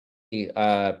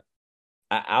uh,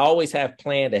 I always have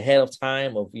planned ahead of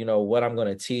time of, what I'm going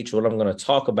to teach, what I'm going to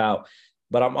talk about.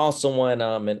 But I'm also one,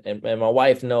 and my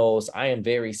wife knows I am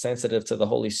very sensitive to the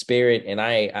Holy Spirit. And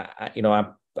I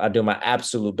do my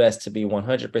absolute best to be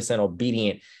 100%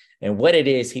 obedient and what it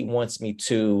is he wants me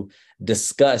to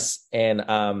discuss. And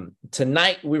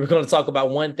tonight we were going to talk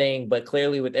about one thing, but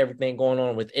clearly with everything going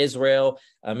on with Israel,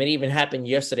 it even happened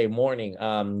yesterday morning.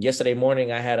 Yesterday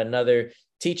morning, I had another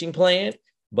teaching plan.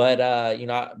 But,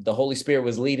 the Holy Spirit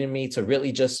was leading me to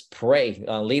really just pray,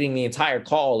 leading the entire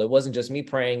call. It wasn't just me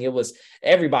praying. It was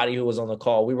everybody who was on the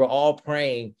call. We were all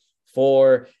praying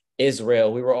for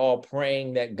Israel. We were all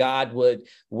praying that God would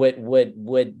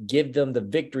give them the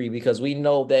victory, because we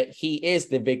know that he is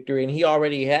the victory and he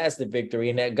already has the victory,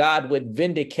 and that God would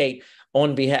vindicate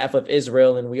on behalf of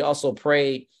Israel. And we also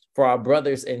prayed for our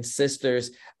brothers and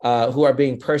sisters who are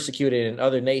being persecuted in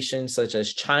other nations such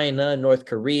as China, North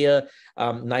Korea,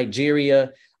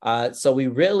 Nigeria. So we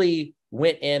really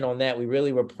went in on that. We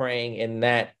really were praying in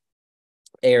that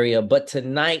area. But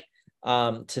tonight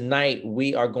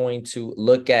we are going to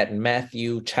look at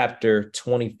Matthew chapter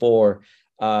 24,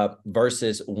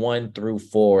 verses 1 through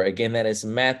 4. Again, that is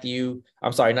Matthew.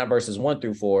 I'm sorry, not verses 1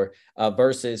 through 4,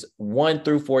 verses 1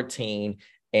 through 14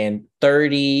 and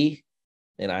 30.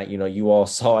 And you all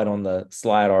saw it on the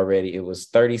slide already. It was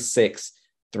 36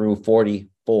 through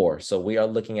 44. So we are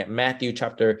looking at Matthew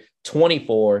chapter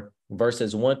 24,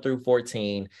 verses 1 through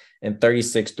 14 and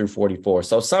 36 through 44.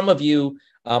 So some of you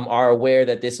are aware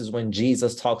that this is when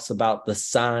Jesus talks about the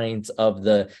signs of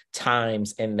the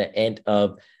times and the end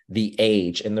of the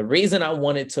age. And the reason I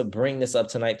wanted to bring this up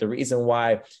tonight, the reason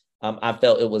why I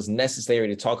felt it was necessary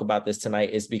to talk about this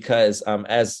tonight, is because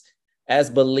as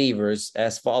believers,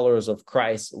 as followers of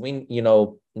Christ,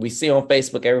 we see on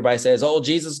Facebook, everybody says, oh,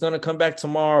 Jesus is going to come back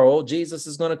tomorrow. Oh, Jesus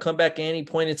is going to come back at any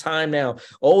point in time now.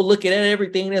 Oh, look at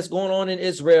everything that's going on in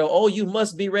Israel. Oh, you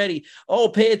must be ready. Oh,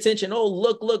 pay attention. Oh,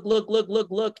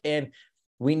 look. And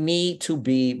we need to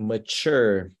be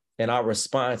mature in our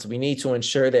response. We need to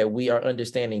ensure that we are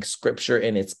understanding scripture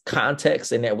in its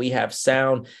context and that we have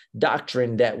sound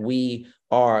doctrine that we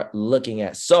are looking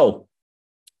at. So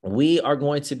we are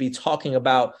going to be talking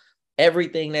about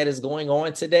everything that is going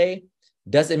on today.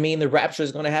 Doesn't mean the rapture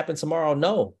is going to happen tomorrow.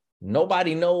 No,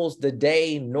 nobody knows the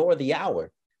day nor the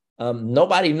hour.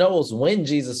 Nobody knows when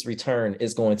Jesus' return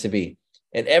is going to be.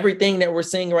 And everything that we're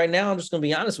seeing right now, I'm just going to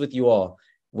be honest with you all,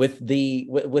 with the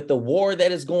war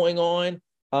that is going on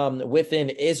within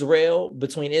Israel,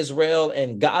 between Israel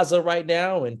and Gaza right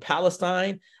now, and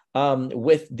Palestine,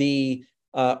 with the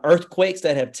earthquakes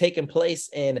that have taken place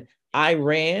in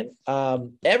Iran,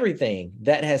 everything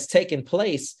that has taken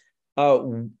place,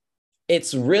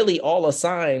 it's really all a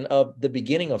sign of the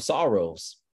beginning of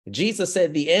sorrows. Jesus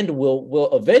said the end will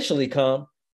eventually come,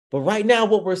 but right now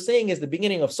what we're seeing is the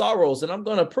beginning of sorrows, and I'm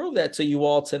going to prove that to you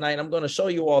all tonight. I'm going to show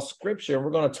you all scripture, and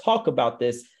we're going to talk about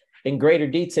this in greater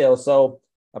detail. So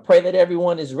I pray that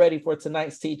everyone is ready for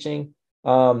tonight's teaching.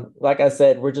 Like I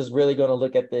said, we're just really going to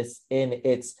look at this in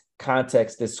its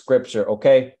context, this scripture,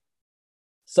 okay?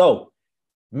 So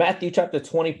Matthew chapter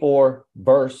 24,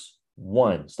 verse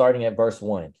 1, starting at verse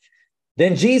 1.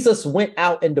 Then Jesus went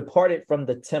out and departed from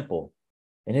the temple,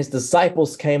 and his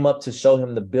disciples came up to show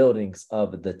him the buildings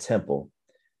of the temple.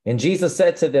 And Jesus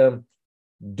said to them,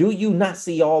 do you not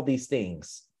see all these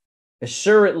things?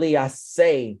 Assuredly, I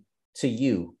say to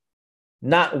you,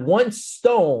 not one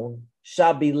stone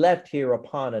shall be left here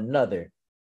upon another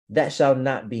that shall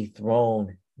not be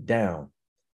thrown down.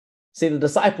 See, the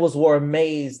disciples were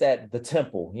amazed at the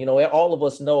temple. All of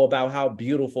us know about how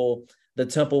beautiful the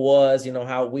temple was,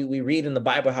 how we read in the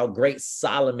Bible how great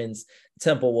Solomon's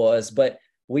temple was. But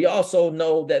we also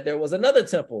know that there was another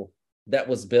temple that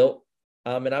was built.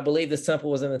 And I believe this temple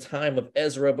was in the time of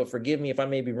Ezra, but forgive me if I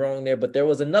may be wrong there. But there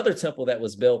was another temple that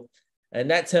was built,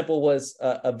 and that temple was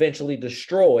eventually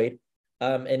destroyed.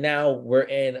 And now we're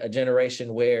in a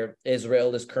generation where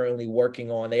Israel is currently working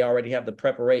on, they already have the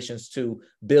preparations to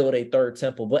build a third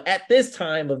temple. But at this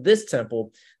time of this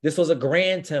temple, this was a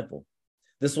grand temple.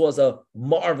 This was a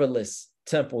marvelous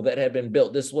temple that had been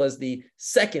built. This was the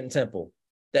second temple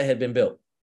that had been built.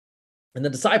 And the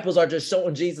disciples are just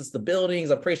showing Jesus the buildings.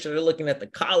 I'm pretty sure they're looking at the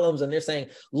columns and they're saying,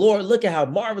 Lord, look at how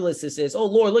marvelous this is. Oh,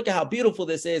 Lord, look at how beautiful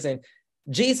this is. And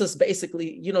Jesus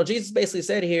basically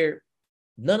said here,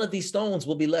 none of these stones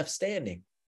will be left standing.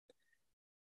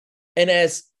 And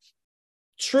as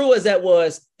true as that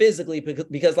was physically,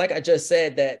 because like I just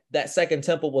said, that second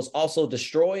temple was also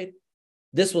destroyed,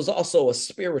 this was also a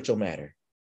spiritual matter.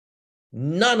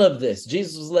 None of this,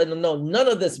 Jesus was letting them know, none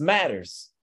of this matters.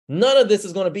 None of this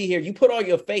is going to be here. You put all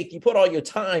your faith, you put all your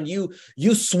time, you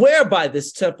swear by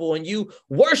this temple and you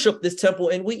worship this temple.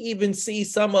 And we even see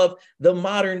some of the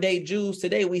modern day Jews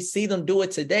today. We see them do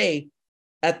it today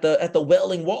at the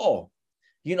Wailing Wall.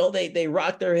 You know, they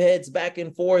rock their heads back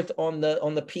and forth on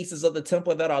the pieces of the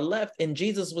temple that are left. And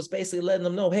Jesus was basically letting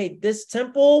them know, hey, this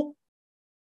temple,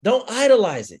 don't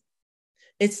idolize it.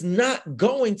 It's not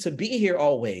going to be here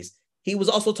always. He was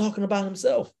also talking about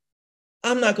himself.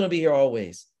 I'm not going to be here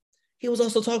always. He was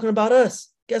also talking about us.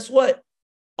 Guess what?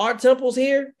 Our temple's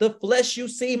here. The flesh you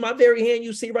see, my very hand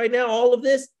you see right now, all of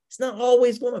this, it's not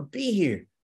always going to be here.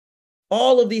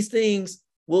 All of these things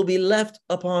will be left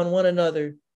upon one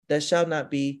another that shall not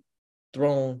be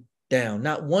thrown down.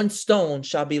 Not one stone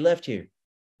shall be left here.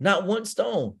 Not one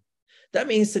stone. That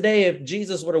means today, if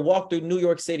Jesus were to walk through New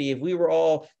York City, if we were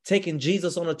all taking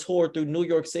Jesus on a tour through New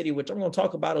York City, which I'm going to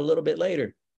talk about a little bit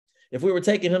later, if we were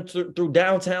taking him through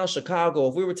downtown Chicago,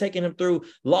 if we were taking him through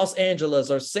Los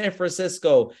Angeles or San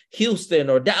Francisco, Houston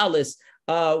or Dallas,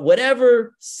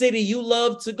 whatever city you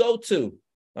love to go to,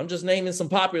 I'm just naming some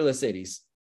popular cities,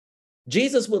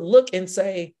 Jesus would look and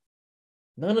say,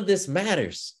 none of this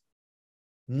matters.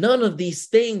 None of these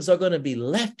things are going to be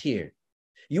left here.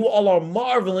 You all are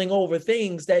marveling over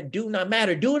things that do not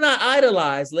matter. Do not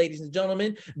idolize, ladies and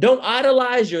gentlemen. Don't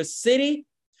idolize your city.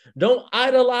 Don't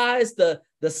idolize the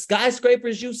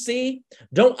skyscrapers you see.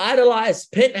 Don't idolize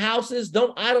penthouses.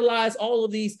 Don't idolize all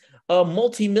of these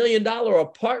multi-million-dollar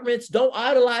apartments. Don't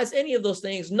idolize any of those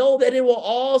things. Know that it will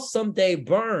all someday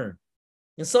burn.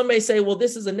 And some may say, well,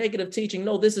 this is a negative teaching.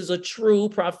 No, this is a true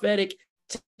prophetic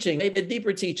teaching, maybe a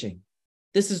deeper teaching.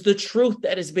 This is the truth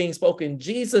that is being spoken.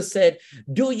 Jesus said,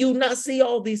 do you not see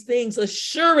all these things?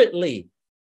 Assuredly,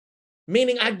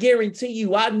 meaning I guarantee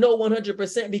you, I know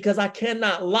 100% because I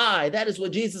cannot lie. That is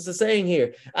what Jesus is saying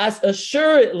here.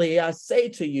 Assuredly, I say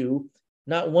to you,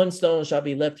 not one stone shall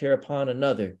be left here upon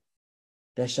another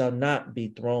that shall not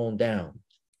be thrown down.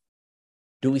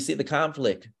 Do we see the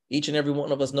conflict? Each and every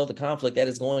one of us know the conflict that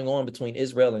is going on between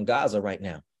Israel and Gaza right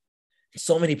now.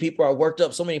 So many people are worked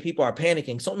up. So many people are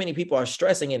panicking. So many people are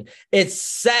stressing. And it's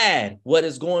sad what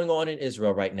is going on in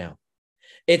Israel right now.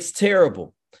 It's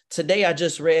terrible. Today, I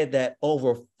just read that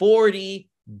over 40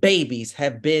 babies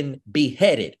have been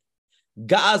beheaded.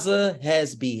 Gaza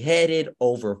has beheaded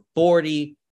over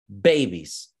 40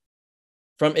 babies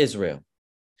from Israel.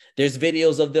 There's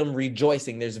videos of them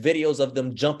rejoicing. There's videos of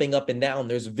them jumping up and down.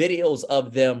 There's videos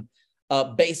of them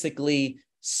basically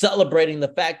celebrating the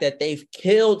fact that they've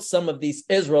killed some of these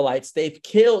Israelites. They've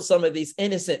killed some of these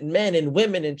innocent men and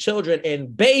women and children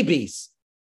and babies.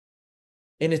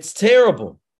 And it's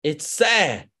terrible. It's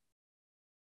sad.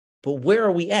 But where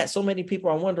are we at? So many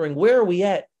people are wondering, where are we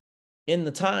at in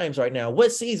the times right now?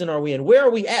 What season are we in? Where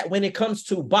are we at when it comes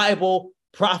to Bible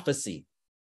prophecy?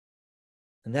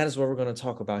 And that is what we're going to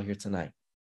talk about here tonight.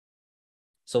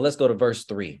 So let's go to verse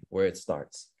 3, where it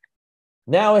starts.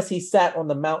 Now, as he sat on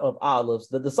the Mount of Olives,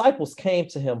 the disciples came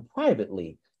to him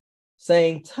privately,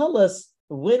 saying, tell us,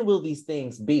 when will these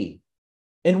things be?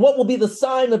 And what will be the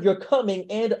sign of your coming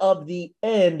and of the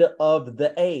end of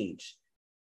the age?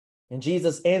 And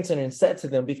Jesus answered and said to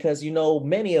them, because,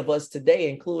 many of us today,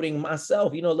 including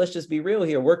myself, let's just be real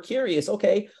here. We're curious.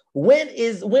 Okay, when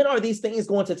are these things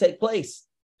going to take place?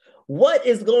 What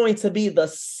is going to be the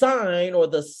sign or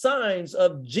the signs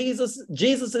of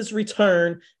Jesus's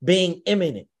return being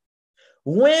imminent?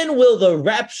 When will the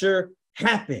rapture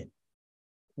happen?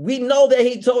 We know that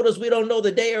he told us we don't know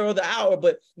the day or the hour,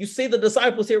 but you see the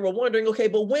disciples here were wondering, okay,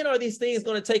 but when are these things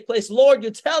going to take place? Lord,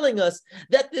 you're telling us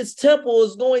that this temple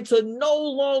is going to no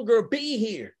longer be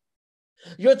here.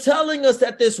 You're telling us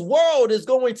that this world is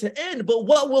going to end, but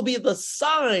what will be the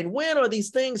sign? When are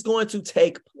these things going to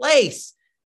take place?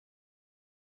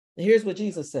 And here's what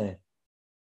Jesus said.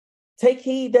 Take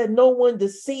heed that no one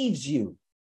deceives you.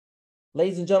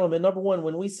 Ladies and gentlemen, number one,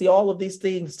 when we see all of these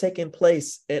things taking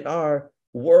place in our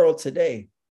world today,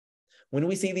 when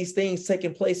we see these things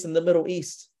taking place in the Middle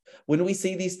East, when we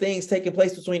see these things taking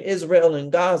place between Israel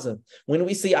and Gaza, when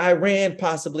we see Iran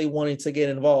possibly wanting to get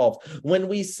involved, when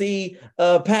we see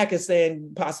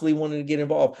Pakistan possibly wanting to get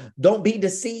involved, don't be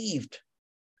deceived.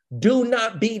 Do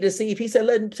not be deceived. He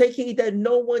said, take heed that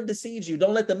no one deceives you.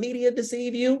 Don't let the media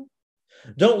deceive you.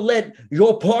 Don't let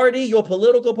your party, your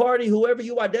political party, whoever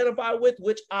you identify with,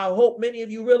 which I hope many of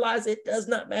you realize it does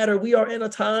not matter. We are in a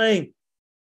time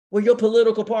where your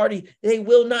political party, they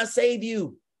will not save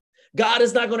you. God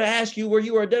is not going to ask you were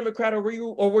you a Democrat or were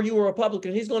you a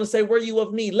Republican. He's going to say, were you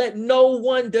of me? Let no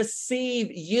one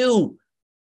deceive you.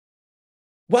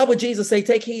 Why would Jesus say,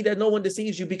 take heed that no one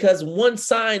deceives you? Because one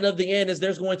sign of the end is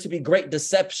there's going to be great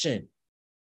deception.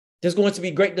 There's going to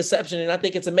be great deception. And I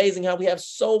think it's amazing how we have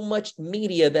so much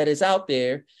media that is out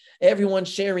there, everyone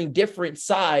sharing different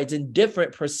sides and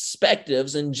different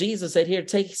perspectives. And Jesus said here,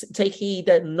 take heed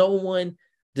that no one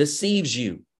deceives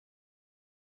you.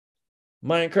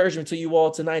 My encouragement to you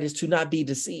all tonight is to not be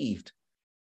deceived.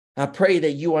 I pray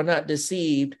that you are not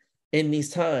deceived in these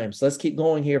times. Let's keep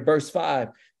going here. Verse 5.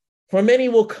 For many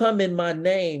will come in my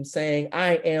name saying,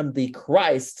 I am the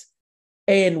Christ,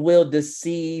 and will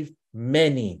deceive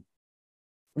many.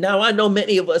 Now, I know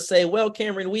many of us say, well,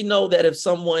 Cameron, we know that if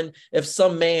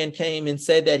some man came and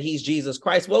said that he's Jesus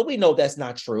Christ, well, we know that's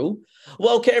not true.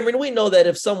 Well, Cameron, we know that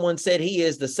if someone said he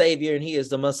is the Savior and he is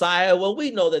the Messiah, well,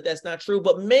 we know that that's not true.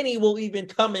 But many will even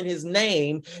come in his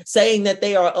name saying that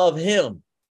they are of him.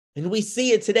 And we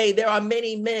see it today. There are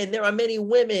many men, there are many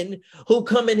women who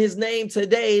come in his name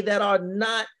today that are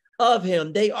not of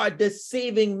him. They are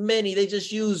deceiving many. They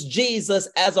just use Jesus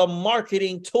as a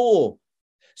marketing tool.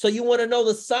 So you want to know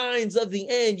the signs of the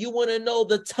end. You want to know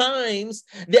the times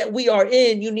that we are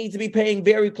in. You need to be paying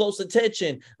very close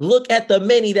attention. Look at the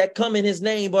many that come in his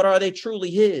name, but are they truly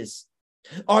his?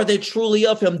 Are they truly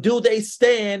of him? Do they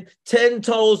stand 10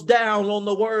 toes down on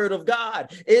the word of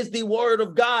God? Is the word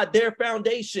of God their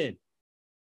foundation?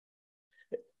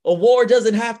 A war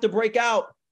doesn't have to break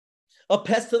out. A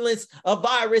pestilence, a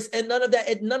virus, and none of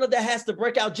that has to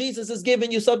break out. Jesus is giving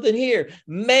you something here.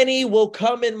 Many will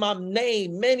come in my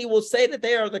name. Many will say that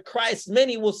they are the Christ.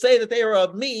 Many will say that they are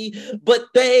of me, but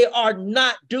they are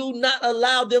not. Do not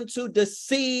allow them to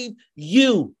deceive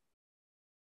you.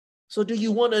 So do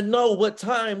you want to know what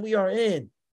time we are in?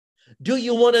 Do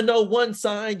you want to know one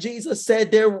sign? Jesus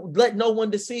said there, let no one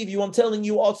deceive you. I'm telling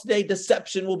you all today,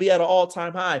 deception will be at an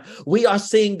all-time high. We are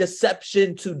seeing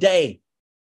deception today.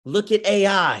 Look at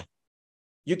AI.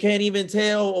 You can't even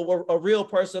tell a real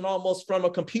person almost from a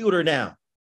computer now.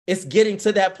 It's getting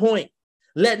to that point.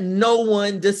 Let no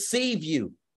one deceive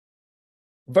you.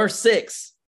 Verse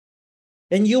 6,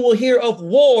 and you will hear of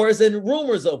wars and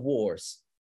rumors of wars.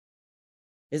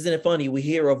 Isn't it funny? We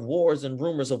hear of wars and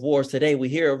rumors of wars today. We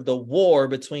hear of the war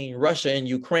between Russia and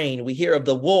Ukraine. We hear of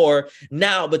the war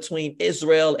now between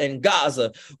Israel and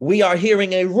Gaza. We are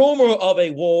hearing a rumor of a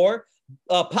war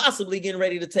possibly getting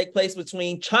ready to take place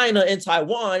between China and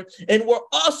Taiwan. And we're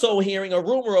also hearing a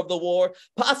rumor of the war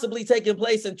possibly taking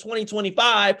place in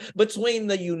 2025 between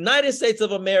the United States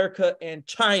of America and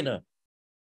China.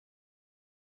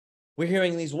 We're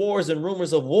hearing these wars and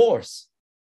rumors of wars.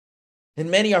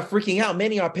 And many are freaking out.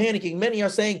 Many are panicking. Many are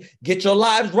saying, get your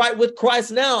lives right with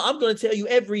Christ now. I'm going to tell you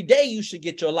every day you should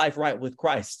get your life right with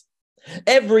Christ.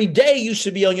 Every day you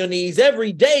should be on your knees.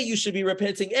 Every day you should be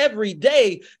repenting. Every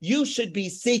day you should be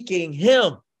seeking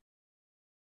him.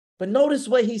 But notice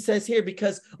what he says here,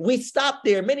 because we stop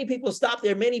there. Many people stop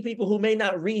there. Many people who may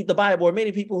not read the Bible, or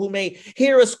many people who may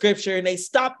hear a scripture and they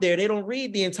stop there. They don't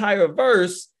read the entire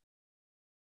verse.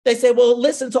 They say, well,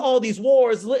 listen to all these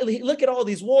wars. Look at all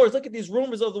these wars. Look at these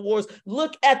rumors of the wars.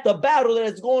 Look at the battle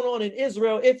that's going on in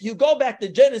Israel. If you go back to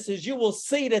Genesis, you will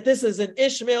see that this is an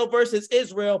Ishmael versus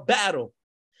Israel battle.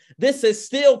 This is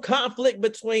still conflict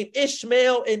between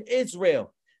Ishmael and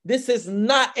Israel. This is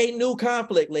not a new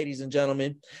conflict, ladies and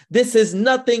gentlemen. This is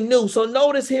nothing new. So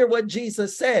notice here what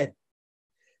Jesus said.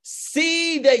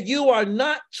 See that you are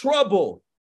not troubled,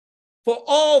 for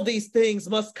all these things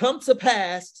must come to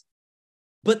pass,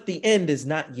 but the end is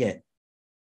not yet.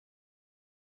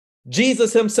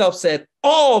 Jesus himself said,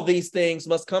 all these things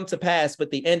must come to pass, but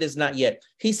the end is not yet.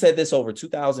 He said this over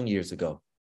 2,000 years ago.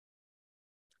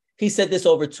 He said this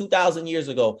over 2,000 years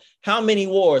ago. How many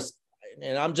wars?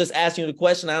 And I'm just asking you the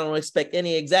question. I don't expect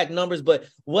any exact numbers, but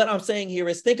what I'm saying here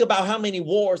is think about how many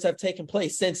wars have taken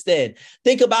place since then.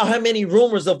 Think about how many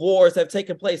rumors of wars have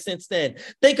taken place since then.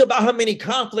 Think about how many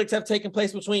conflicts have taken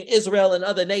place between Israel and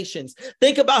other nations.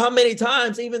 Think about how many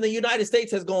times even the United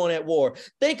States has gone at war.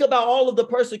 Think about all of the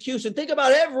persecution. Think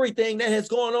about everything that has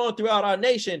gone on throughout our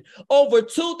nation. Over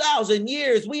 2,000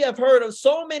 years, we have heard of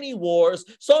so many wars,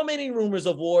 so many rumors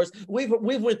of wars. We've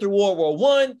went through World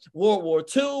War I, World War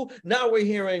II. Now we're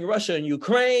hearing Russia and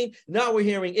Ukraine. Now we're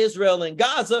hearing Israel and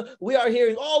Gaza. We are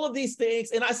hearing all of these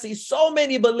things. And I see so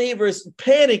many believers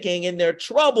panicking and they're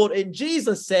troubled. And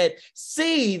Jesus said,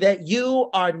 see that you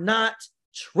are not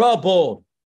troubled.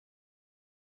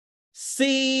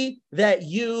 See that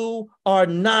you are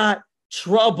not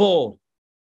troubled.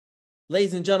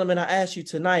 Ladies and gentlemen, I ask you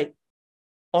tonight,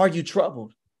 are you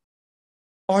troubled?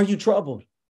 Are you troubled?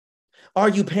 Are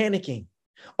you panicking?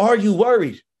 Are you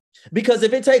worried? Because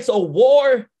if it takes a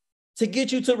war to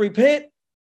get you to repent,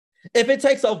 if it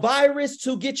takes a virus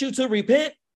to get you to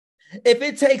repent, if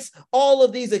it takes all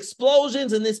of these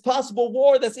explosions and this possible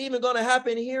war that's even going to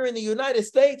happen here in the United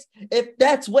States, if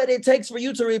that's what it takes for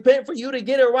you to repent, for you to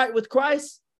get it right with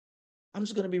Christ, I'm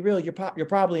just going to be real. You're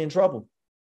probably in trouble.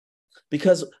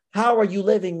 Because how are you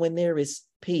living when there is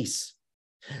peace?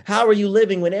 How are you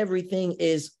living when everything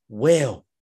is well?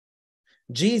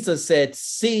 Jesus said,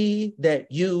 see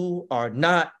that you are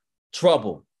not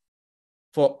troubled.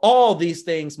 For all these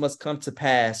things must come to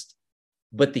pass,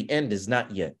 but the end is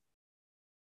not yet.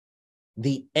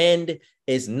 The end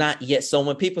is not yet. So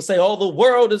when people say, oh, the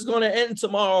world is going to end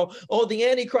tomorrow. Oh, the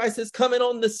Antichrist is coming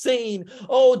on the scene.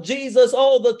 Oh, Jesus.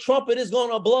 Oh, the trumpet is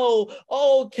going to blow.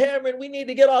 Oh, Cameron, we need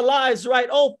to get our lives right.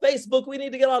 Oh, Facebook, we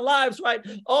need to get our lives right.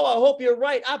 Oh, I hope you're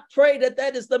right. I pray that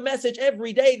that is the message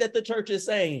every day that the church is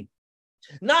saying.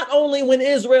 Not only when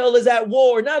Israel is at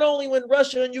war, not only when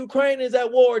Russia and Ukraine is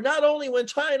at war, not only when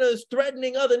China is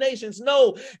threatening other nations.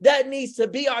 No, that needs to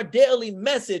be our daily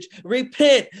message.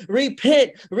 Repent,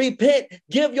 repent, repent.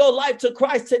 Give your life to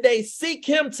Christ today. Seek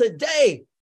him today.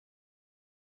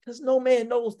 Because no man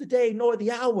knows the day nor the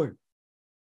hour.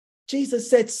 Jesus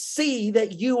said, see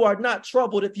that you are not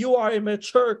troubled. If you are a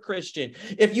mature Christian,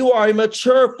 if you are a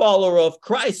mature follower of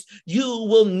Christ, you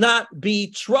will not be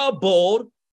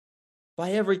troubled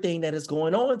by everything that is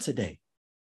going on today.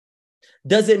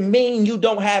 Does it mean you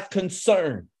don't have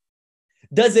concern?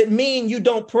 Does it mean you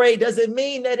don't pray? Does it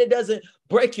mean that it doesn't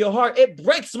break your heart? It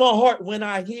breaks my heart when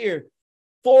I hear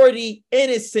 40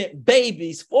 innocent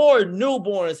babies, 4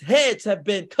 newborns, heads have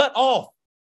been cut off.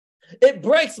 It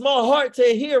breaks my heart to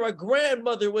hear a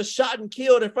grandmother was shot and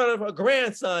killed in front of her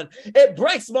grandson. It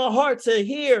breaks my heart to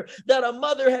hear that a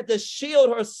mother had to shield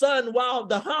her son while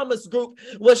the Hamas group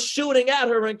was shooting at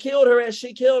her and killed her as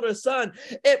she killed her son.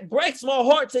 It breaks my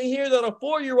heart to hear that a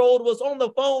 4-year-old was on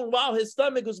the phone while his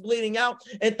stomach was bleeding out.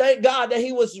 And thank God that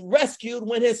he was rescued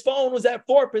when his phone was at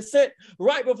 4%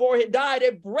 right before he died.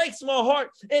 It breaks my heart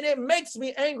and it makes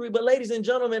me angry. But ladies and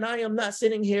gentlemen, I am not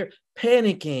sitting here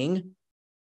panicking,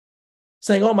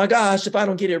 saying, oh my gosh, if I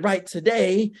don't get it right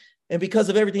today, and because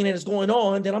of everything that is going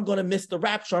on, then I'm going to miss the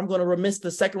rapture. I'm going to miss the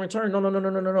second return.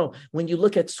 No. When you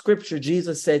look at scripture,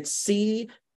 Jesus said, see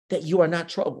that you are not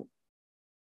troubled.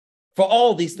 For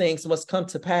all these things must come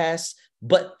to pass,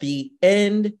 but the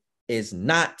end is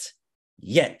not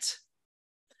yet.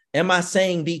 Am I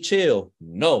saying be chill?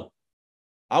 No.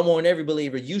 I want every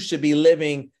believer, you should be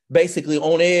living basically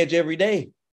on edge every day.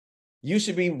 You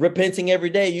should be repenting every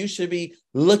day. You should be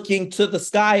looking to the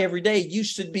sky every day. You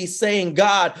should be saying,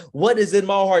 God, what is in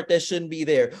my heart that shouldn't be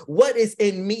there? What is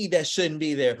in me that shouldn't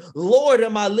be there? Lord,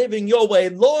 am I living your way?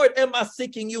 Lord, am I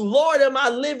seeking you? Lord, am I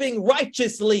living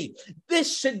righteously?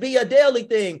 This should be a daily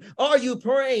thing. Are you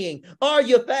praying? Are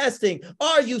you fasting?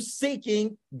 Are you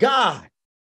seeking God?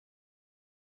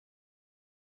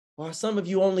 Or are some of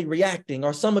you only reacting?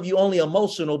 Are some of you only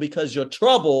emotional because you're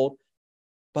troubled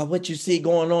by what you see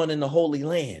going on in the Holy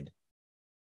Land?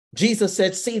 Jesus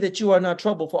said, see that you are not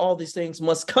troubled, for all these things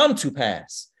must come to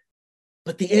pass,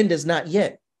 but the end is not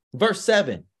yet. Verse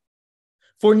 7,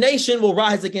 for nation will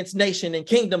rise against nation and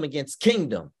kingdom against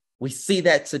kingdom. We see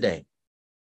that today.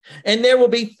 And there will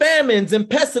be famines and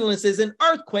pestilences and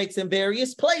earthquakes in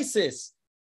various places.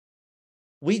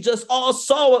 We just all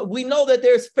saw it. We know that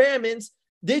there's famines.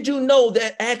 Did you know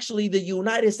that actually the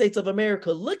United States of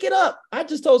America, look it up. I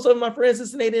just told some of my friends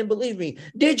this and they didn't believe me.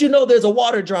 Did you know there's a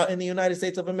water drought in the United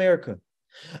States of America?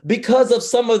 Because of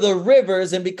some of the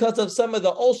rivers and because of some of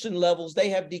the ocean levels, they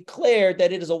have declared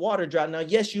that it is a water drought. Now,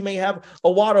 yes, you may have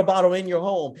a water bottle in your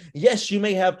home. Yes, you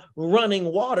may have running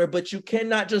water, but you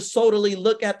cannot just solely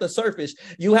look at the surface.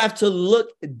 You have to look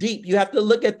deep. You have to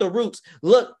look at the roots.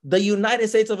 Look, the United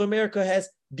States of America has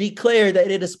declared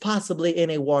that it is possibly in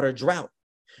a water drought.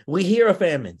 We hear of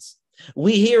famines.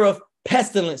 We hear of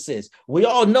pestilences. We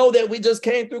all know that we just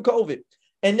came through COVID.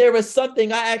 And there is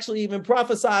something I actually even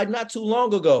prophesied not too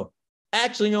long ago.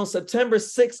 Actually, on September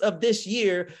 6th of this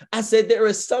year, I said there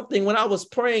is something, when I was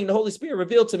praying, the Holy Spirit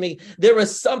revealed to me, there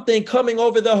is something coming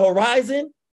over the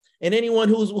horizon. And anyone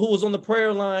who was on the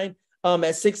prayer line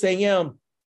at 6 a.m.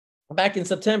 back in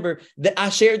September, that I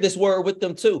shared this word with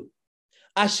them too.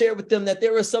 I shared with them that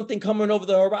there is something coming over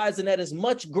the horizon that is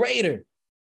much greater.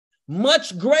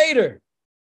 Much greater.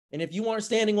 And if you aren't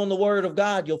standing on the word of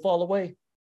God, you'll fall away.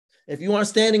 If you aren't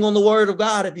standing on the word of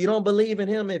God, if you don't believe in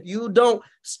him, if you don't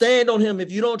stand on him,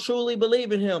 if you don't truly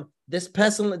believe in him, this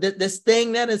pestilence, this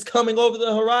thing that is coming over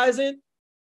the horizon,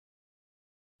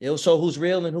 it'll show who's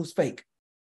real and who's fake.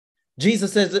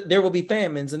 Jesus says that there will be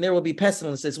famines and there will be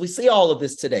pestilences. We see all of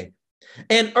this today.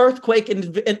 And earthquakes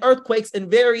in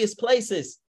various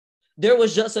places. There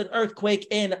was just an earthquake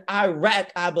in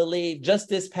Iraq, I believe, just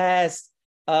this past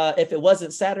if it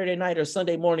wasn't Saturday night or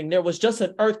Sunday morning, there was just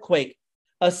an earthquake,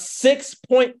 a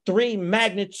 6.3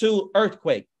 magnitude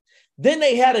earthquake. Then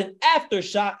they had an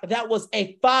aftershock that was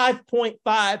a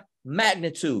 5.5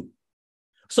 magnitude.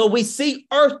 So we see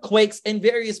earthquakes in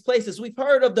various places. We've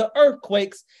heard of the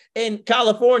earthquakes in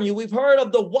California. We've heard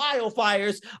of the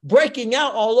wildfires breaking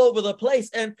out all over the place,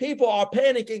 and people are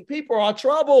panicking. People are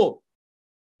troubled.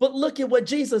 But look at what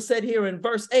Jesus said here in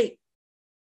verse 8.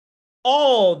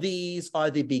 All these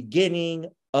are the beginning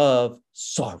of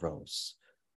sorrows.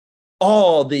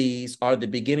 All these are the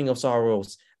beginning of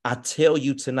sorrows. I tell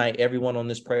you tonight, everyone on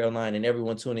this prayer line and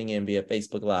everyone tuning in via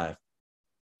Facebook Live,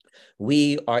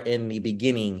 we are in the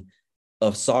beginning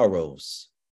of sorrows.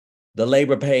 The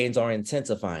labor pains are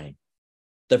intensifying.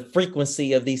 The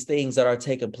frequency of these things that are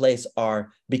taking place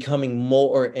are becoming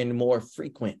more and more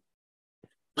frequent.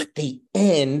 But the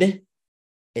end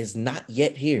is not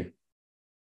yet here.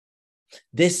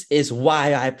 This is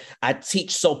why I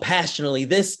teach so passionately.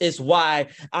 This is why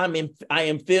I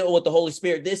am filled with the Holy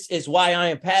Spirit. This is why I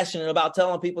am passionate about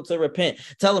telling people to repent,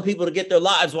 telling people to get their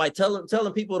lives right,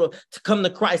 telling people to come to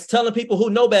Christ, telling people who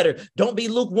know better, don't be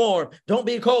lukewarm, don't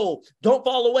be cold, don't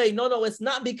fall away. No, it's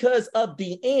not because of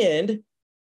the end,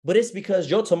 but it's because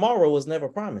your tomorrow was never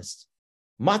promised.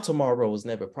 My tomorrow was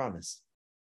never promised.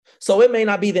 So it may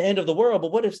not be the end of the world,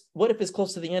 but what if it's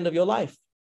close to the end of your life?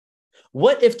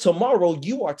 What if tomorrow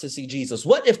you are to see Jesus?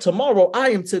 What if tomorrow I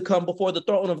am to come before the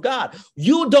throne of God?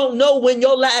 You don't know when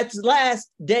your last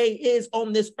day is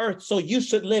on this earth, so you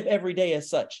should live every day as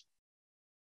such.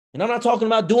 And I'm not talking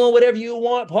about doing whatever you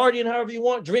want, partying however you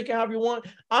want, drinking however you want.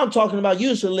 I'm talking about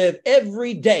you should live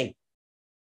every day.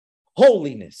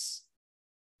 Holiness.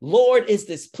 Lord, is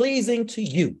this pleasing to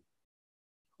you?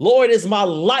 Lord, is my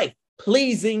life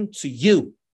pleasing to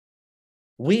you?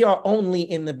 We are only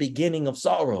in the beginning of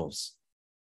sorrows.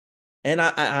 And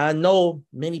I know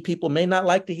many people may not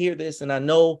like to hear this, and I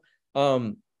know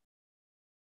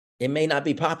it may not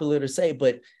be popular to say,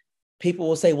 but people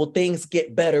will say, well, things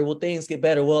get better. Will things get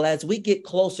better? Well, as we get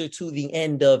closer to the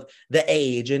end of the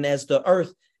age, and as the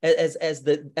earth, as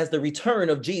the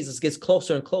return of Jesus gets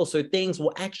closer and closer, things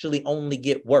will actually only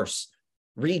get worse.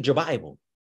 Read your Bible.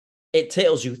 It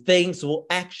tells you things will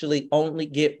actually only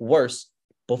get worse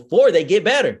before they get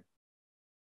better.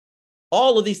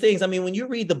 All of these things. I mean, when you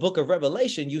read the book of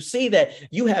Revelation, you see that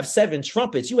you have 7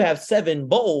 trumpets, you have 7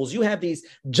 bowls, you have these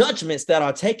judgments that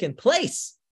are taking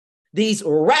place, these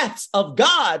wraths of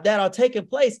God that are taking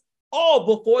place all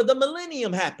before the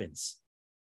millennium happens.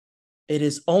 It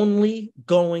is only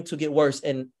going to get worse.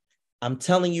 And I'm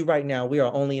telling you right now, we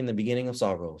are only in the beginning of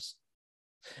sorrows.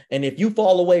 And if you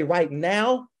fall away right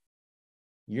now,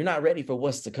 you're not ready for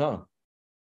what's to come.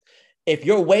 If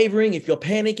you're wavering, if you're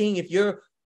panicking, if you're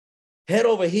head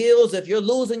over heels, if you're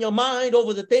losing your mind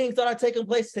over the things that are taking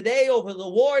place today, over the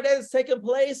war that is taking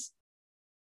place,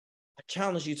 I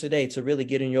challenge you today to really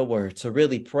get in your word, to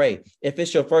really pray. If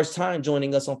it's your first time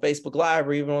joining us on Facebook Live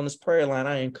or even on this prayer line,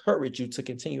 I encourage you to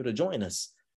continue to join us,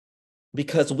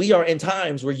 because we are in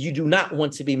times where you do not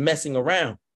want to be messing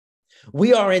around.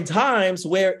 We are in times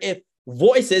where if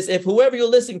whoever you're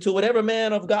listening to, whatever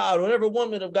man of God, whatever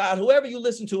woman of God, whoever you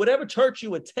listen to, whatever church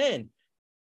you attend,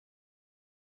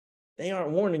 they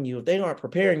aren't warning you, if they aren't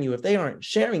preparing you, if they aren't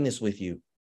sharing this with you,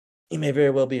 you may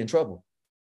very well be in trouble.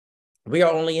 We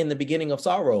are only in the beginning of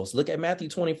sorrows. Look at Matthew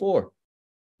 24,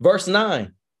 verse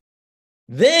 9.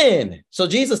 Then, so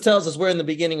Jesus tells us we're in the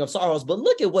beginning of sorrows, but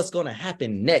look at what's going to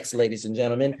happen next, ladies and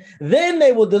gentlemen. Then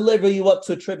they will deliver you up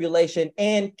to tribulation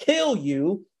and kill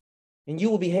you, and you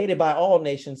will be hated by all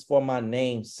nations for my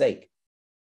name's sake.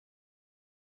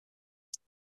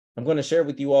 I'm going to share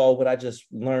with you all what I just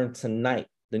learned tonight.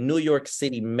 The New York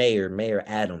City mayor, Mayor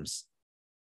Adams.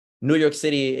 New York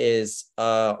City is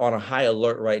on a high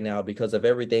alert right now because of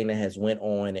everything that has went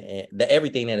on and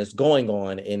everything that is going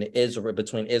on in Israel,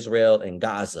 between Israel and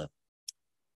Gaza.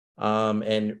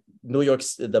 And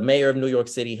the mayor of New York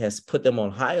City has put them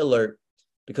on high alert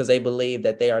because they believe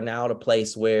that they are now at a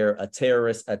place where a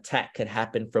terrorist attack could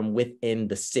happen from within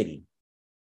the city.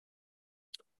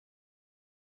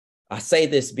 I say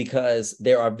this because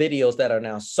there are videos that are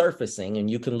now surfacing, and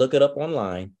you can look it up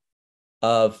online,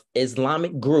 of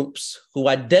Islamic groups who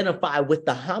identify with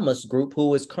the Hamas group,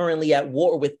 who is currently at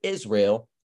war with Israel.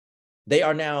 They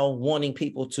are now wanting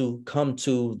people to come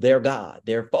to their God,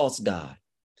 their false God.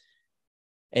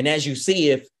 And as you see,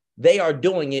 if they are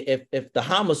doing it, if the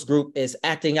Hamas group is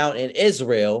acting out in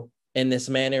Israel in this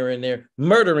manner, and they're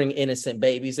murdering innocent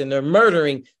babies, and they're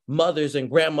murdering mothers and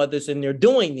grandmothers, and they're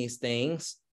doing these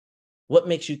things, what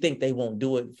makes you think they won't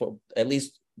do it for at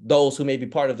least those who may be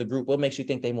part of the group? What makes you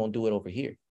think they won't do it over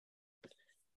here?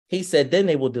 He said, then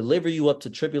they will deliver you up to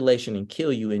tribulation and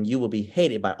kill you, and you will be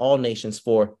hated by all nations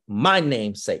for my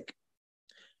name's sake.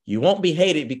 You won't be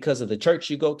hated because of the church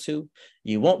you go to.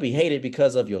 You won't be hated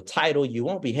because of your title. You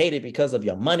won't be hated because of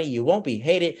your money. You won't be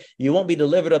hated. You won't be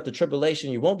delivered up to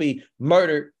tribulation. You won't be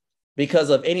murdered because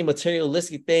of any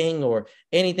materialistic thing or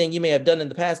anything you may have done in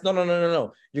the past. No.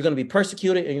 You're going to be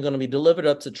persecuted and you're going to be delivered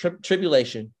up to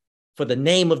tribulation for the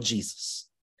name of Jesus.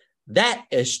 That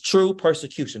is true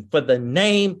persecution, for the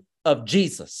name of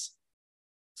Jesus.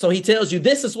 So he tells you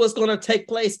this is what's going to take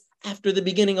place after the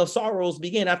beginning of sorrows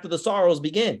begin, after the sorrows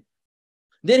begin.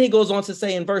 Then he goes on to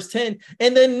say in verse 10,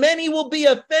 and then many will be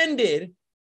offended,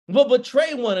 will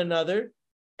betray one another,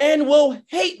 and will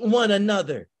hate one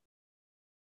another.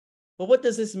 But what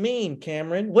does this mean,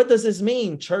 Cameron? What does this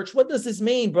mean, church? What does this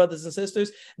mean, brothers and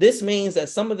sisters? This means that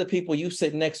some of the people you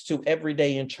sit next to every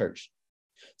day in church,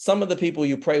 some of the people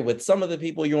you pray with, some of the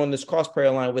people you're on this cross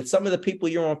prayer line with, some of the people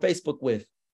you're on Facebook with.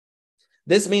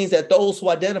 This means that those who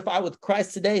identify with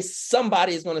Christ today,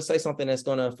 somebody is going to say something that's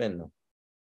going to offend them.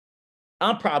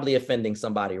 I'm probably offending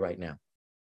somebody right now.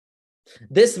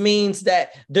 This means that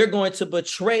they're going to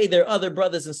betray their other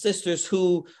brothers and sisters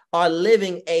who are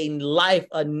living a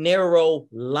narrow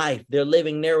life. They're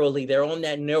living narrowly. They're on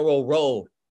that narrow road.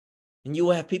 And you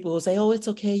will have people who say, oh, it's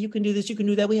okay. You can do this. You can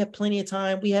do that. We have plenty of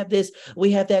time. We have this.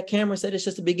 We have that. Cameron said it's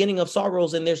just the beginning of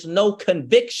sorrows, and there's no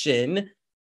conviction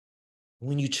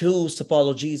when you choose to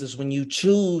follow Jesus, when you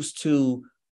choose to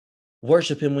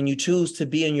worship him, when you choose to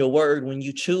be in your word, when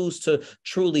you choose to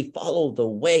truly follow the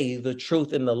way, the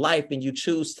truth, and the life, and you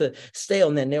choose to stay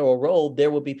on that narrow road, there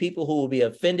will be people who will be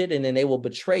offended, and then they will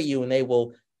betray you and they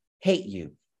will hate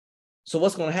you. So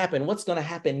what's going to happen? What's going to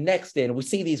happen next then? We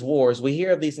see these wars. We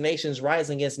hear of these nations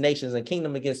rising against nations and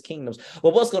kingdom against kingdoms.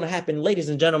 Well, what's going to happen, ladies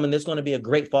and gentlemen? There's going to be a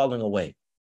great falling away.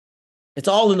 It's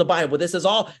all in the Bible. This is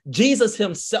all. Jesus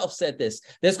himself said this.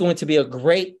 There's going to be a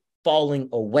great falling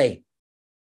away.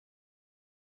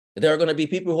 There are going to be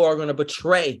people who are going to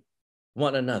betray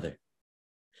one another.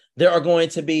 There are going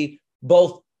to be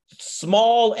both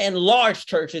small and large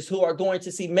churches who are going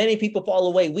to see many people fall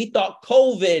away. We thought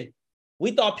COVID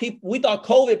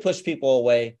pushed people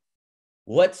away.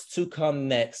 What's to come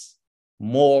next?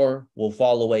 More will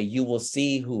fall away. You will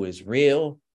see who is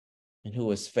real and who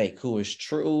is fake, who is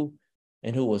true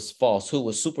and who was false, who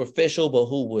was superficial, but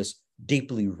who was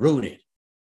deeply rooted.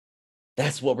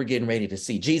 That's what we're getting ready to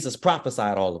see. Jesus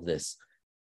prophesied all of this.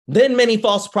 Then many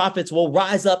false prophets will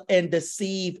rise up and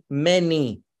deceive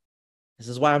many. This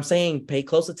is why I'm saying pay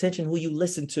close attention who you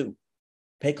listen to.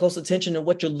 Pay close attention to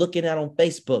what you're looking at on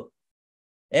Facebook.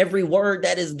 Every word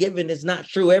that is given is not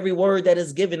true. Every word that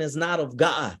is given is not of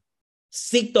God.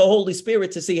 Seek the Holy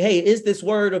Spirit to see, hey, is this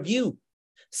word of you?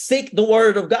 Seek the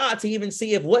word of God to even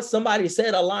see if what somebody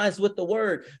said aligns with the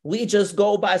word. We just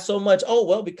go by so much, oh,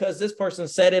 well, because this person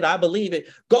said it, I believe it.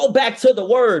 Go back to the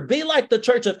word. Be like the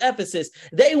church of Ephesus.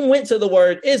 They went to the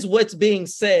word. Is what's being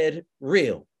said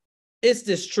real? Is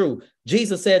this true?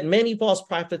 Jesus said many false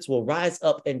prophets will rise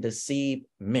up and deceive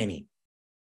many.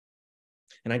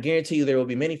 And I guarantee you there will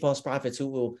be many false prophets who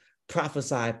will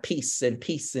prophesy peace and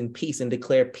peace and peace and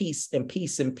declare peace and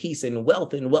peace and peace and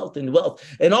wealth and wealth and wealth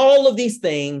and all of these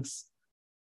things.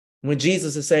 When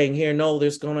Jesus is saying here, no,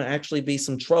 there's going to actually be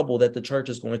some trouble that the church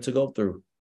is going to go through.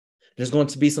 There's going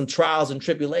to be some trials and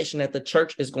tribulation that the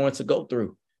church is going to go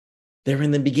through. They're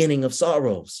in the beginning of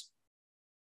sorrows.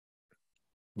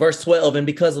 Verse 12, and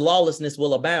because lawlessness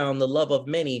will abound, the love of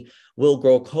many will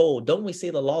grow cold. Don't we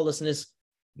see the lawlessness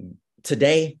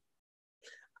today?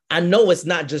 I know it's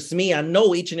not just me. I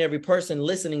know each and every person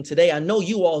listening today. I know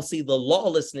you all see the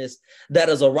lawlessness that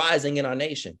is arising in our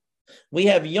nation. We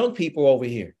have young people over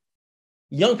here,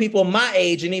 young people my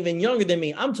age and even younger than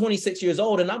me. I'm 26 years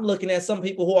old and I'm looking at some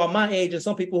people who are my age and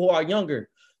some people who are younger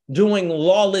doing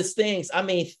lawless things. I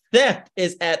mean, theft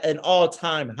is at an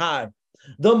all-time high.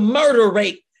 The murder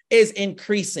rate is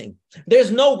increasing.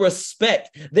 There's no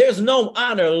respect. There's no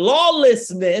honor.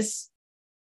 Lawlessness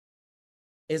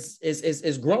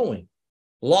is growing.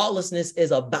 Lawlessness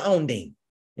is abounding.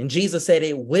 And Jesus said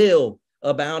it will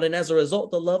abound. And as a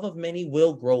result, the love of many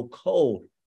will grow cold.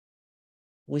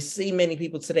 We see many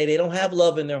people today, they don't have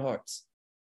love in their hearts.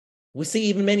 We see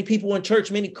even many people in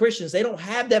church, many Christians, they don't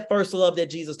have that first love that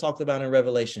Jesus talked about in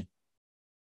Revelation.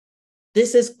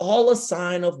 This is all a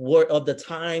sign of the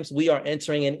times we are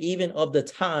entering and even of the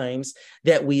times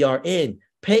that we are in.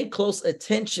 Pay close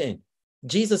attention.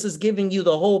 Jesus is giving you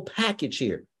the whole package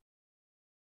here.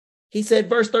 He said,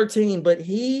 verse 13, but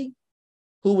he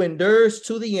who endures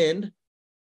to the end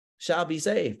shall be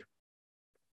saved.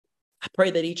 I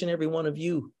pray that each and every one of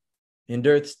you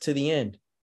endures to the end.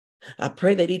 I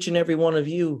pray that each and every one of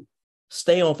you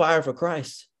stay on fire for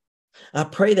Christ. I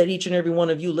pray that each and every one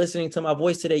of you listening to my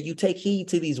voice today, you take heed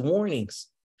to these warnings.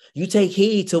 You take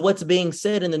heed to what's being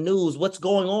said in the news, what's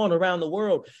going on around the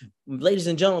world. Ladies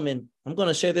and gentlemen, I'm going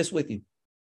to share this with you.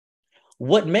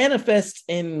 What manifests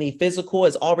in the physical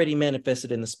is already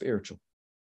manifested in the spiritual.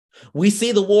 We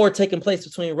see the war taking place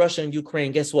between Russia and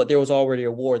Ukraine. Guess what? There was already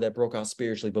a war that broke out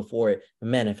spiritually before it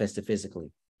manifested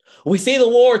physically. We see the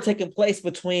war taking place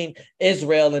between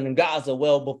Israel and Gaza.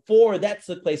 Well, before that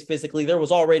took place physically, there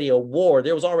was already a war.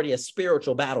 There was already a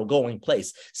spiritual battle going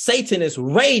place. Satan is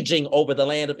raging over the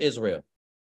land of Israel.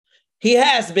 He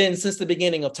has been since the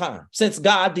beginning of time, since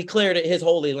God declared it his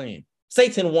holy land.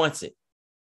 Satan wants it.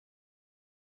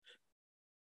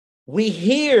 We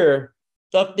hear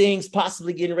of things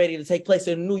possibly getting ready to take place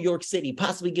in New York City,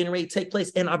 possibly getting ready to take place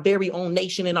in our very own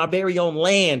nation, in our very own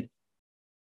land.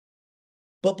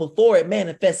 But before it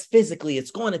manifests physically,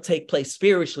 it's going to take place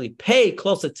spiritually. Pay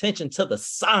close attention to the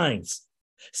signs.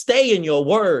 Stay in your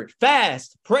word.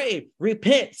 Fast, pray,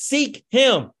 repent, seek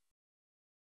him.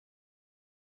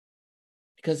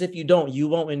 Because if you don't, you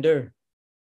won't endure.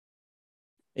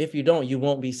 If you don't, you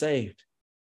won't be saved.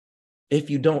 If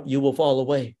you don't, you will fall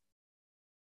away.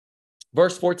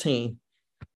 Verse 14,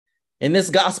 and this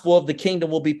gospel of the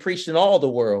kingdom will be preached in all the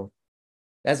world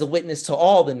as a witness to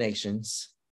all the nations,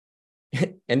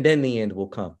 and then the end will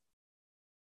come.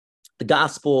 The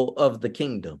gospel of the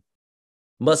kingdom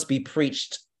must be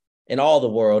preached in all the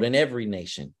world, in every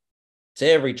nation, to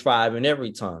every tribe and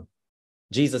every tongue.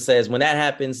 Jesus says, when that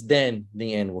happens, then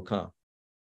the end will come.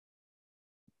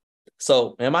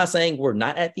 So am I saying we're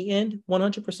not at the end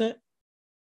 100%?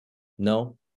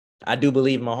 No. I do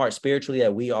believe in my heart spiritually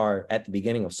that we are at the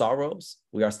beginning of sorrows.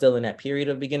 We are still in that period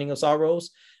of beginning of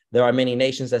sorrows. There are many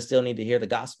nations that still need to hear the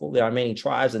gospel. There are many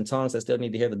tribes and tongues that still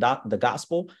need to hear the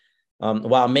gospel.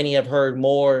 While many have heard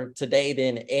more today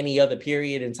than any other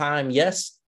period in time,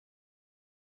 yes.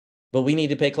 But we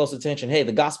need to pay close attention. Hey,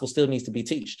 the gospel still needs to be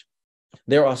taught.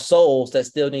 There are souls that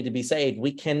still need to be saved.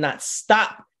 We cannot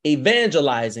stop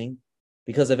evangelizing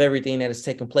because of everything that has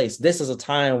taken place. This is a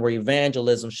time where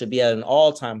evangelism should be at an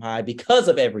all-time high because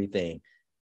of everything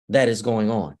that is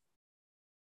going on.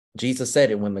 Jesus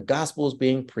said it, when the gospel is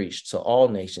being preached to all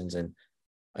nations and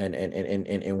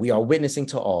we are witnessing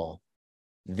to all,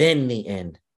 then the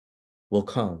end will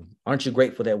come. Aren't you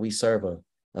grateful that we serve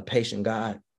a patient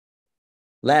God?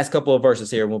 Last couple of verses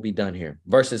here, and we'll be done here.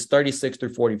 Verses 36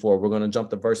 through 44. We're going to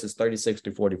jump to verses 36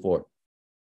 through 44.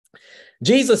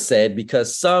 Jesus said,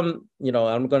 because some,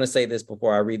 I'm going to say this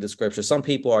before I read the scripture. Some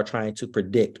people are trying to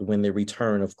predict when the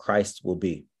return of Christ will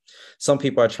be. Some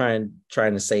people are trying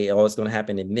to say, oh, it's going to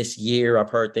happen in this year. I've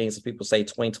heard things. People say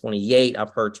 2028.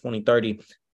 I've heard 2030.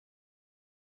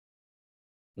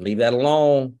 Leave that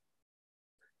alone.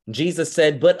 Jesus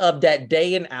said, but of that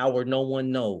day and hour, no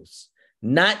one knows,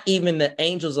 not even the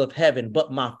angels of heaven,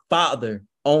 but my Father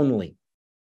only.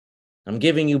 I'm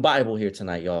giving you Bible here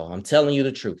tonight, y'all. I'm telling you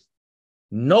the truth.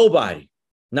 Nobody,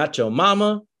 not your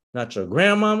mama, not your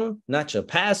grandmama, not your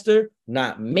pastor,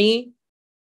 not me.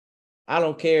 I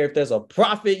don't care if there's a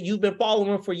prophet you've been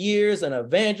following for years, an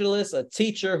evangelist, a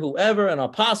teacher, whoever, an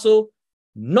apostle.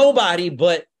 Nobody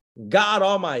but God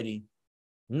Almighty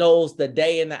knows the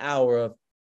day and the hour of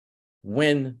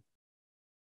when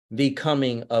the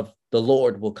coming of the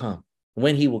Lord will come,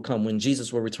 when he will come, when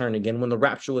Jesus will return again, when the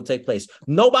rapture will take place.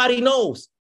 Nobody knows.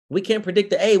 We can't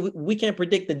predict the day. We can't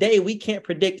predict the day. We can't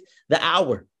predict the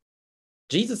hour.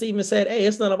 Jesus even said, hey,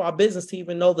 it's none of our business to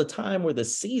even know the time or the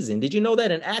season. Did you know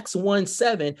that in Acts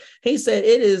 1:7, he said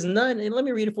it is none. And let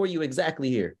me read it for you exactly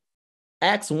here.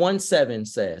 Acts 1:7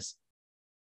 says,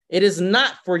 it is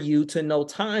not for you to know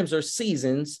times or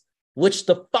seasons which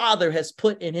the Father has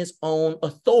put in his own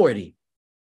authority.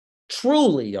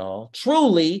 Truly, y'all,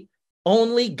 truly,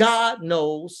 only God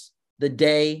knows the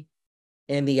day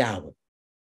and the hour.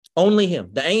 Only him.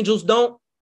 The angels don't.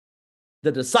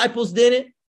 The disciples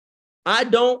didn't. I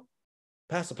don't.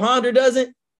 Pastor Ponder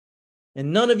doesn't.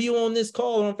 And none of you on this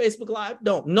call or on Facebook Live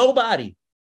don't. Nobody.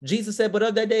 Jesus said, but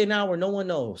of that day and hour, no one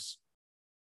knows.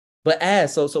 But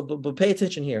but pay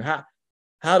attention here.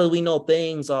 How do we know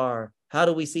things are, how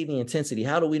do we see the intensity?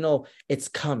 How do we know it's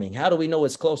coming? How do we know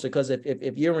it's closer? Because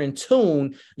if you're in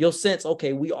tune, you'll sense,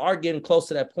 okay, we are getting close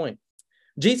to that point.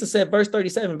 Jesus said, verse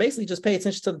 37, basically just pay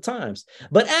attention to the times.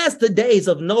 But as the days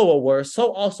of Noah were,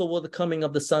 so also will the coming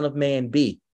of the Son of Man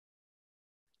be.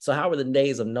 So how were the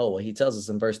days of Noah? He tells us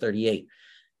in verse 38,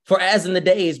 for as in the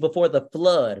days before God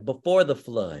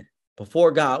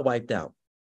wiped out,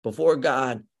 before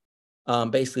God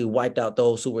basically wiped out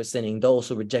those who were sinning, those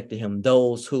who rejected him,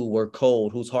 those who were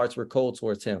cold, whose hearts were cold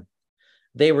towards him.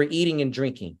 They were eating and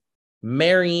drinking,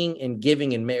 marrying and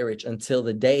giving in marriage until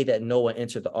the day that Noah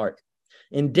entered the ark,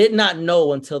 and did not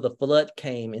know until the flood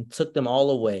came and took them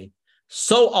all away.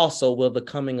 So also will the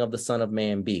coming of the Son of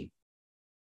Man be.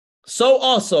 So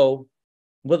also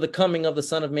will the coming of the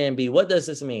Son of Man be. What does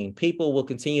this mean? People will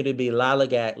continue to be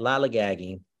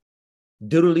lollygagging,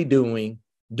 doodly-doing,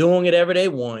 doing whatever they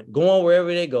want, going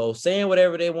wherever they go, saying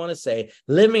whatever they want to say,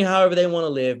 living however they want to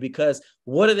live, because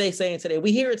what are they saying today?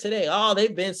 We hear it today. Oh,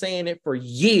 they've been saying it for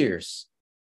years.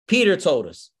 Peter told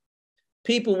us.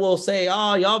 People will say,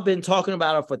 oh, y'all been talking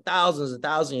about it for thousands and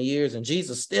thousands of years, and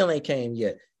Jesus still ain't came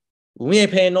yet. We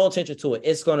ain't paying no attention to it.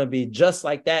 It's going to be just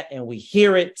like that, and we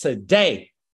hear it today.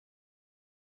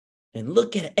 And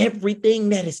look at everything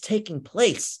that is taking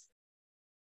place.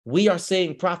 We are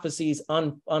seeing prophecies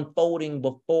unfolding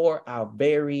before our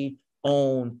very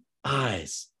own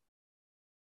eyes.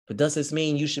 But does this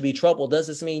mean you should be troubled? Does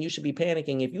this mean you should be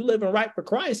panicking? If you're living right for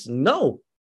Christ, no.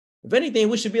 If anything,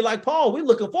 we should be like Paul. We're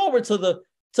looking forward to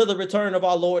the return of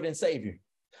our Lord and Savior.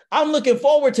 I'm looking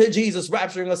forward to Jesus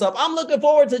rapturing us up. I'm looking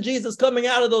forward to Jesus coming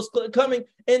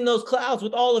in those clouds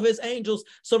with all of his angels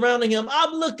surrounding him.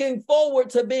 I'm looking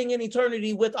forward to being in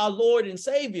eternity with our Lord and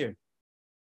Savior.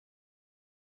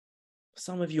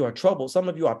 Some of you are troubled. Some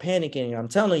of you are panicking. I'm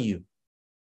telling you,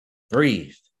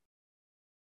 breathe.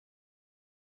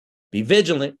 Be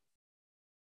vigilant.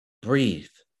 Breathe.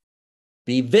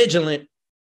 Be vigilant.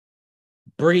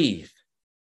 Breathe.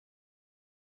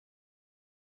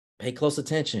 Pay close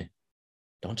attention.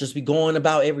 Don't just be going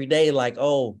about every day like,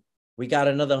 oh, we got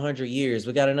another 100 years.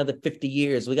 We got another 50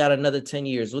 years. We got another 10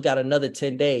 years. We got another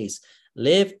 10 days.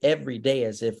 Live every day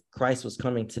as if Christ was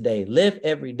coming today. Live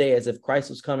every day as if Christ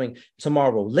was coming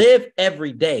tomorrow. Live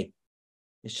every day.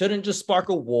 It shouldn't just spark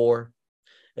a war.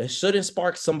 It shouldn't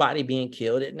spark somebody being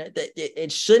killed.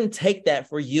 It shouldn't take that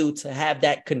for you to have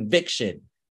that conviction,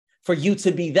 for you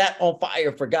to be that on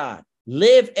fire for God.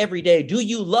 Live every day. Do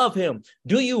you love him?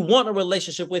 Do you want a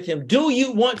relationship with him? Do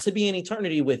you want to be in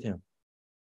eternity with him?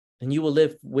 And you will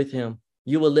live with him.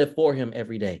 You will live for him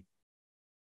every day.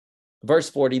 Verse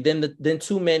 40, then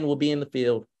two men will be in the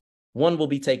field. One will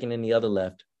be taken and the other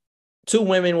left. Two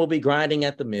women will be grinding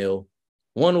at the mill.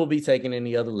 One will be taken and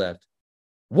the other left.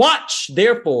 Watch,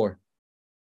 therefore,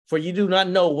 for you do not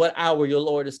know what hour your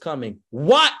Lord is coming.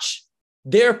 Watch,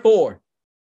 therefore,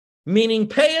 meaning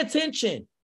pay attention.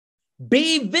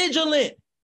 Be vigilant.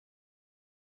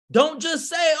 Don't just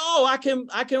say, oh, I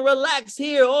can relax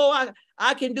here. Oh,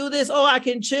 I can do this. Oh, I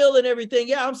can chill and everything.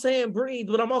 Yeah, I'm saying breathe,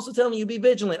 but I'm also telling you be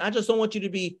vigilant. I just don't want you to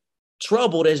be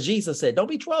troubled, as Jesus said. Don't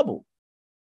be troubled.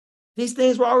 These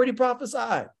things were already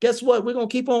prophesied. Guess what? We're going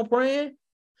to keep on praying.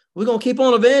 We're going to keep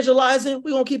on evangelizing.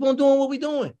 We're going to keep on doing what we're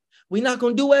doing. We're not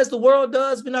going to do as the world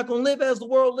does. We're not going to live as the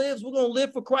world lives. We're going to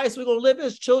live for Christ. We're going to live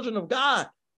as children of God.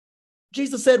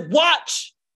 Jesus said,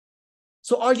 watch.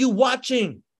 So are you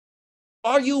watching?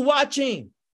 Are you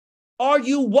watching? Are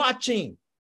you watching?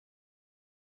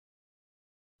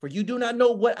 For you do not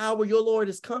know what hour your Lord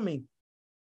is coming.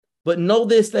 But know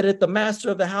this, that if the master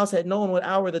of the house had known what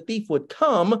hour the thief would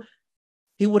come,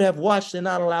 he would have watched and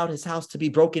not allowed his house to be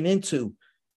broken into.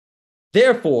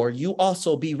 Therefore, you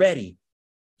also be ready,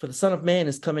 for the Son of Man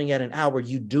is coming at an hour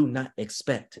you do not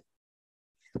expect.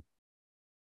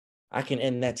 I can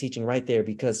end that teaching right there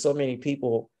because so many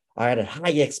people are at a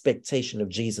high expectation of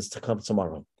Jesus to come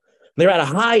tomorrow. They're at a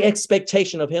high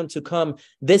expectation of him to come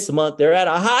this month. They're at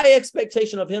a high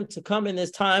expectation of him to come in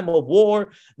this time of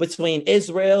war between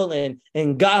Israel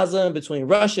and Gaza, and between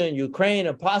Russia and Ukraine,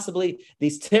 and possibly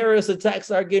these terrorist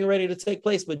attacks are getting ready to take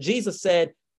place. But Jesus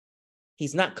said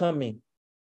he's not coming.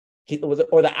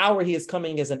 Or the hour he is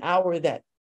coming is an hour that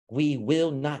we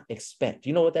will not expect.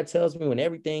 You know what that tells me? When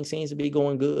everything seems to be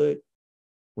going good,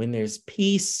 when there's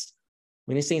peace,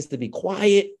 when it seems to be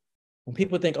quiet, when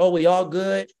people think, oh, we all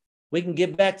good, we can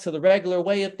get back to the regular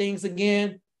way of things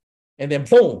again, and then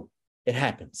boom, it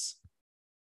happens.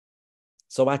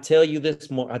 So I tell you this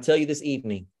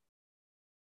evening,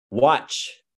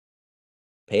 watch,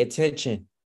 pay attention.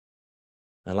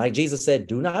 And like Jesus said,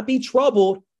 do not be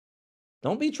troubled.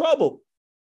 Don't be troubled.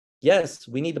 Yes,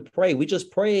 we need to pray. We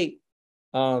just prayed,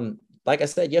 like I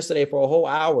said yesterday, for a whole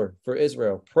hour for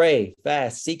Israel. Pray,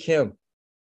 fast, seek him.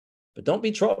 But don't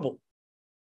be troubled.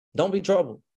 Don't be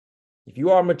troubled. If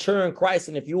you are mature in Christ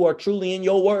and if you are truly in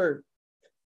your word,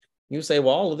 you say,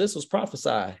 well, all of this was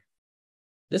prophesied.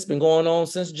 This has been going on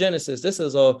since Genesis. This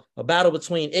is a battle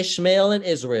between Ishmael and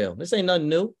Israel. This ain't nothing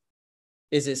new.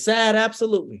 Is it sad?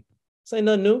 Absolutely. This ain't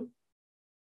nothing new.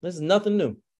 This is nothing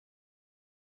new.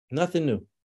 Nothing new.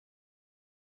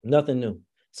 Nothing new.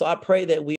 So I pray that we